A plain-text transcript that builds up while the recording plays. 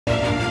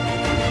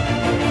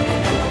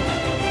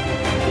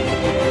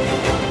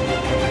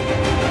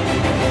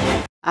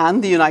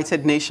And the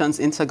United Nations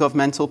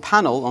Intergovernmental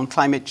Panel on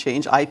Climate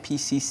Change,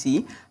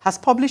 IPCC, has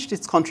published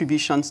its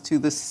contributions to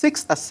the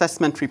 6th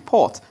assessment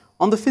report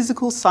on the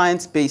physical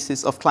science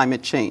basis of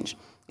climate change.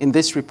 In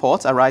this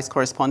report, IRREVERSIBLE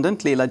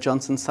correspondent Laila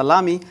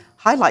Johnson-Salami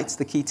highlights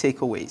the key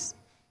takeaways.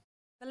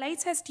 The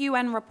latest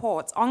UN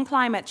report on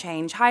climate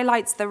change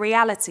highlights the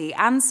reality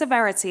and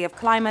severity of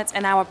climate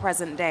in our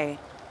present day.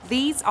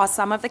 These are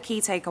some of the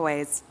key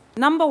takeaways.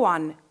 Number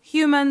 1,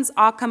 humans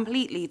are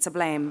completely to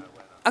blame.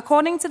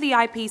 According to the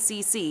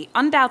IPCC,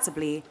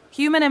 undoubtedly,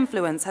 human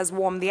influence has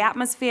warmed the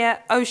atmosphere,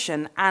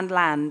 ocean, and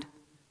land.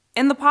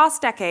 In the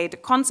past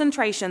decade,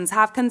 concentrations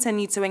have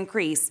continued to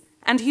increase,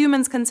 and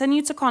humans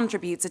continue to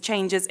contribute to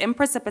changes in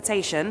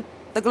precipitation,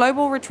 the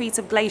global retreat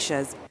of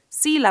glaciers,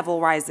 sea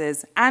level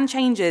rises, and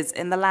changes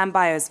in the land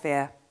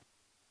biosphere.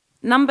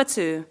 Number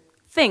 2,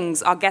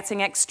 things are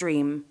getting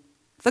extreme.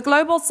 The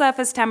global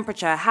surface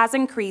temperature has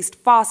increased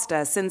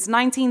faster since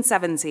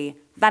 1970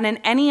 than in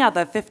any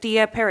other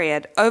 50-year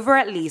period over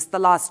at least the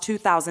last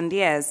 2,000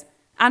 years,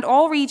 and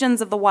all regions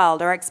of the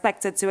world are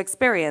expected to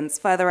experience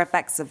further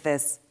effects of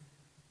this.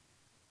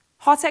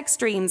 Hot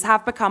extremes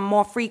have become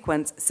more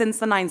frequent since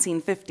the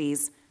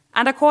 1950s,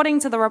 and according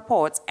to the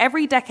report,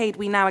 every decade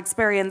we now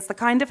experience the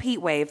kind of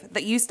heat wave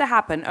that used to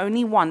happen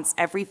only once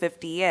every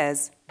 50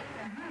 years.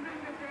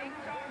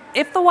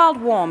 If the world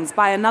warms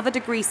by another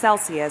degree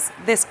Celsius,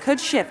 this could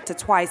shift to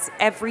twice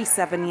every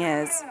 7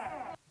 years.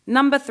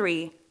 Number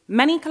 3,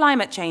 many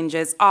climate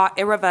changes are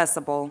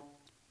irreversible.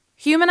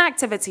 Human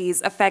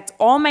activities affect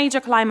all major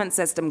climate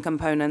system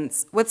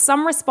components, with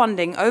some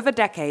responding over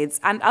decades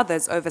and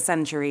others over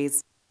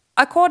centuries.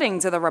 According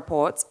to the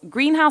report,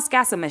 greenhouse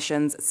gas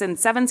emissions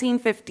since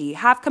 1750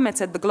 have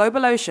committed the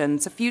global ocean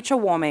to future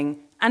warming,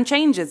 and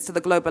changes to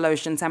the global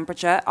ocean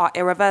temperature are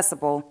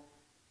irreversible.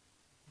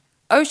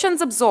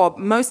 Oceans absorb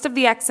most of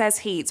the excess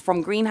heat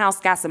from greenhouse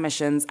gas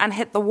emissions and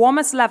hit the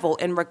warmest level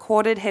in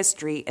recorded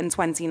history in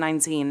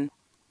 2019.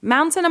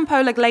 Mountain and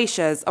polar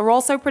glaciers are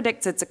also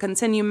predicted to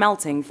continue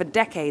melting for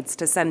decades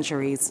to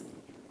centuries.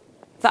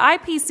 The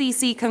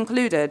IPCC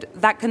concluded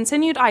that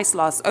continued ice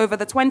loss over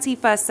the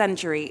 21st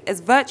century is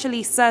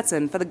virtually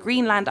certain for the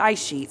Greenland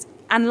ice sheet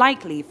and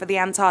likely for the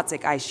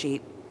Antarctic ice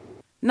sheet.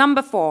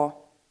 Number 4.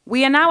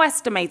 We are now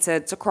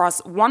estimated to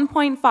cross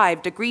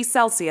 1.5 degrees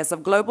Celsius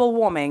of global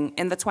warming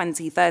in the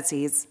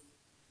 2030s.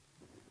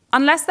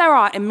 Unless there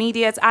are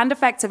immediate and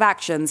effective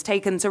actions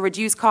taken to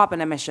reduce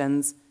carbon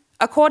emissions,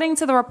 according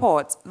to the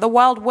report, the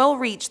world will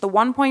reach the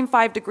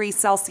 1.5 degrees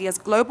Celsius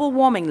global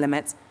warming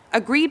limit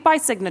agreed by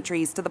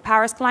signatories to the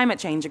Paris Climate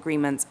Change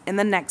Agreement in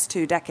the next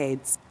 2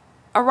 decades.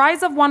 A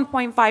rise of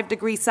 1.5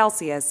 degrees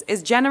Celsius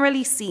is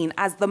generally seen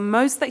as the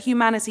most that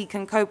humanity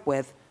can cope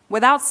with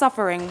without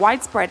suffering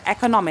widespread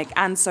economic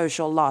and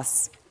social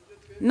loss.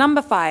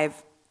 Number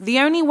 5, the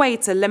only way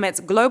to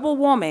limit global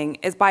warming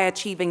is by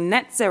achieving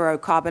net zero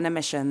carbon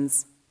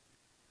emissions.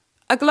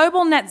 A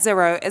global net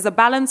zero is a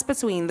balance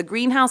between the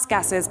greenhouse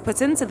gases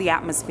put into the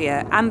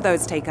atmosphere and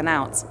those taken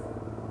out.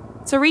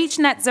 To reach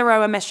net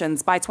zero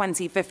emissions by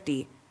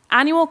 2050,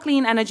 annual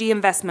clean energy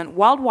investment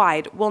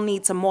worldwide will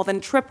need to more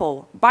than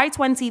triple by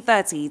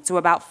 2030 to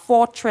about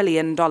 $4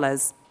 trillion.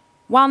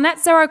 While net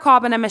zero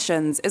carbon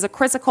emissions is a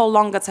critical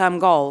longer-term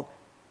goal,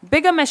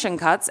 big emission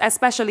cuts,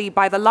 especially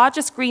by the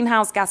largest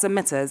greenhouse gas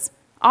emitters,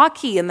 are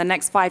key in the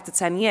next 5 to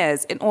 10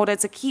 years in order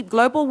to keep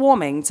global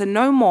warming to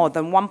no more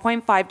than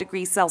 1.5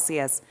 degrees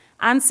Celsius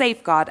and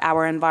safeguard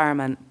our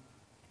environment.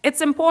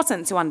 It's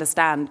important to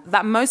understand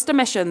that most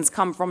emissions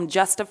come from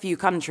just a few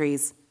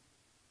countries.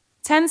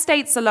 10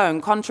 states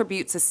alone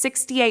contribute to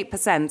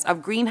 68%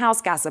 of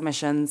greenhouse gas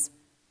emissions.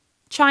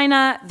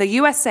 China, the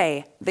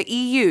USA, the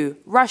EU,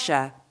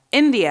 Russia,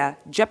 India,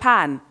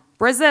 Japan,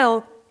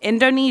 Brazil,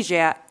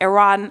 Indonesia,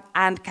 Iran,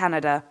 and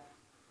Canada.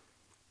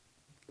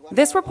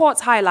 This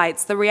report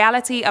highlights the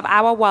reality of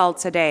our world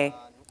today,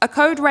 a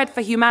code red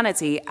for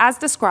humanity as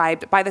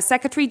described by the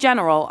Secretary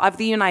General of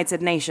the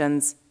United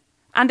Nations.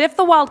 And if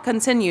the world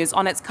continues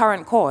on its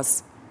current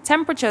course,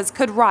 temperatures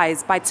could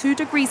rise by 2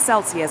 degrees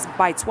Celsius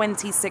by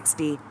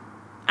 2060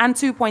 and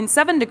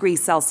 2.7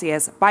 degrees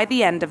Celsius by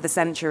the end of the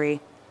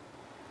century.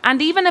 And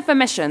even if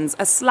emissions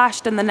are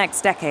slashed in the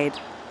next decade,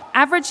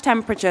 average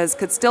temperatures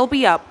could still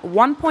be up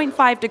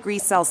 1.5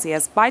 degrees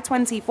Celsius by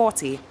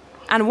 2040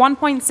 and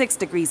 1.6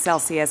 degrees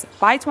Celsius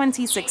by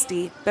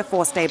 2060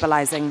 before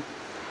stabilizing.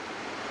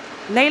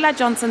 Laila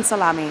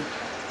Johnson-Salami,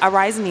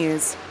 Arise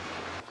News.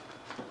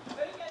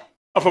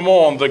 For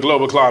more on the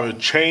global climate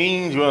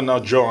change, we are now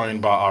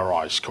joined by our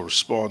IRREVERSIBLE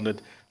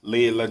correspondent,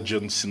 Laila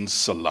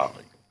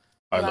Johnson-Salami.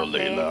 Hello,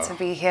 Laila. To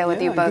be here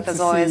with you both as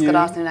always. Good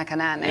afternoon,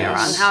 Akana and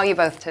Aaron. How are you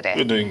both today?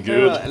 You're doing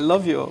good. I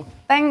love you.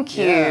 Thank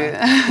you.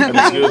 Yeah. And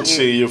it's good to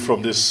see you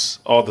from this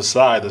other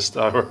side, as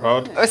I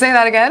heard. Oh, say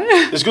that again?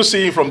 It's good to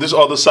see you from this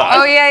other side.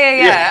 Oh,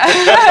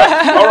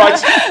 yeah. All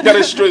right,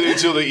 getting straight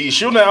into the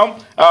issue now.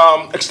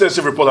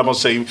 Extensive report, I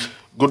must say.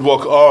 Good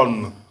work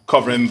on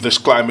covering this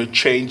climate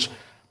change.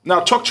 Now,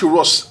 talk to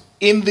us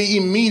in the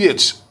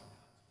immediate,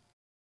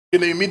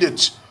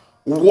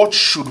 what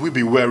should we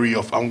be wary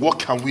of and what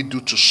can we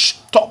do to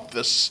stop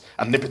this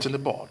and nip it in the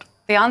bud?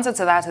 The answer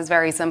to that is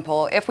very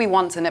simple. If we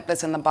want to nip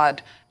this in the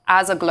bud,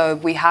 as a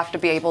globe, we have to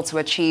be able to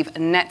achieve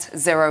net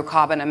zero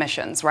carbon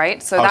emissions,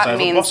 right? So that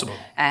means possible?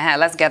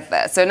 Let's get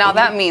there. So now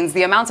that means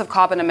the amount of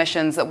carbon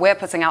emissions that we're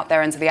putting out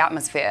there into the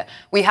atmosphere,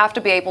 we have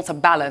to be able to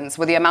balance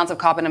with the amount of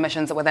carbon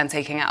emissions that we're then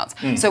taking out.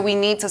 So we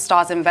need to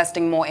start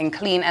investing more in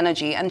clean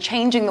energy and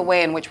changing the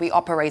way in which we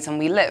operate and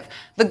we live.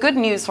 The good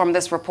news from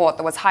this report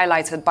that was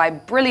highlighted by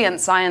brilliant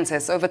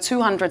scientists, over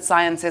 200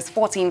 scientists,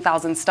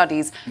 14,000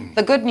 studies,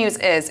 the good news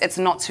is it's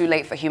not too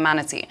late for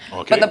humanity.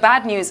 But the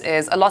bad news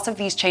is a lot of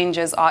these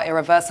changes are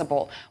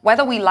irreversible.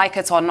 Whether we like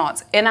it or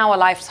not, in our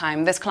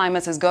lifetime, this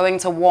climate is going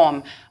to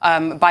warm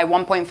by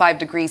 1.5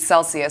 degrees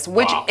Celsius,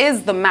 which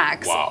is the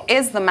max,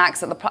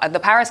 that the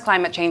Paris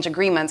Climate Change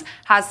Agreement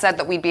has said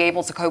that we'd be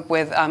able to cope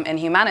with in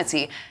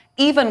humanity.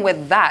 Even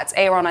with that,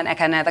 Aaron and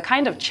Ekene, the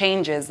kind of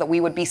changes that we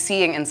would be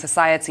seeing in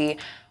society,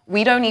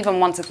 we don't even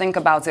want to think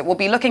about it. We'll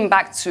be looking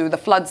back to the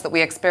floods that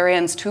we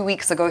experienced 2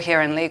 weeks ago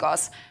here in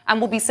Lagos, and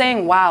we'll be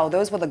saying, wow,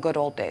 those were the good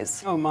old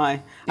days. Oh, my.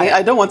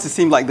 I don't want to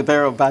seem like the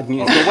bearer of bad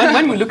news, but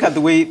when we look at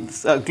the way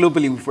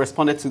globally we've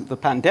responded to the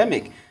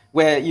pandemic,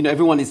 where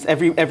everyone is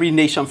every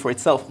nation for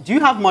itself, do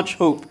you have much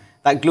hope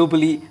that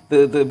globally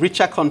the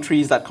richer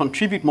countries that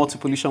contribute more to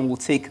pollution will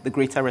take the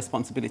greater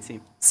responsibility?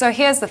 So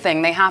here's the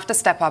thing, they have to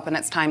step up and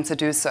it's time to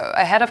do so.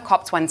 Ahead of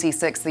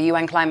COP26, the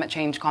UN Climate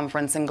Change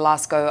Conference in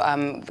Glasgow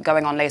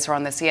going on later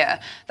on this year,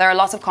 there are a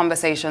lot of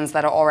conversations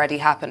that are already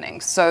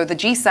happening. So the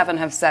G7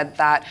 have said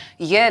that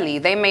yearly,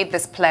 they made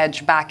this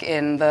pledge back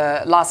in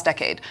the last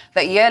decade,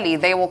 that yearly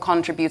they will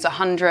contribute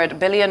 $100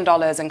 billion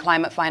in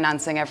climate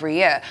financing every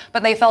year,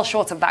 but they fell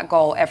short of that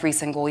goal every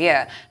single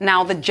year.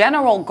 Now, the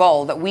general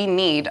goal that we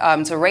need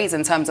to raise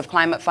in terms of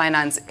climate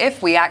finance,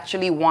 if we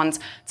actually want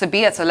to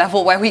be at a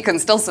level where we can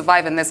still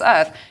survive in this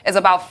earth, is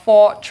about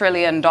 $4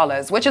 trillion,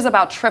 which is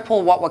about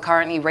triple what we're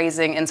currently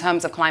raising in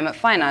terms of climate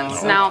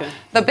finance. Now,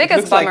 the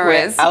biggest bummer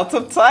is... out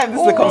of time.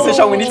 This is the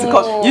conversation we need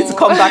to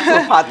come back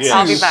to a part two.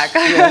 I'll be back.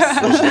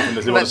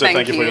 Yes.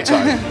 Thank you for your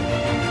time.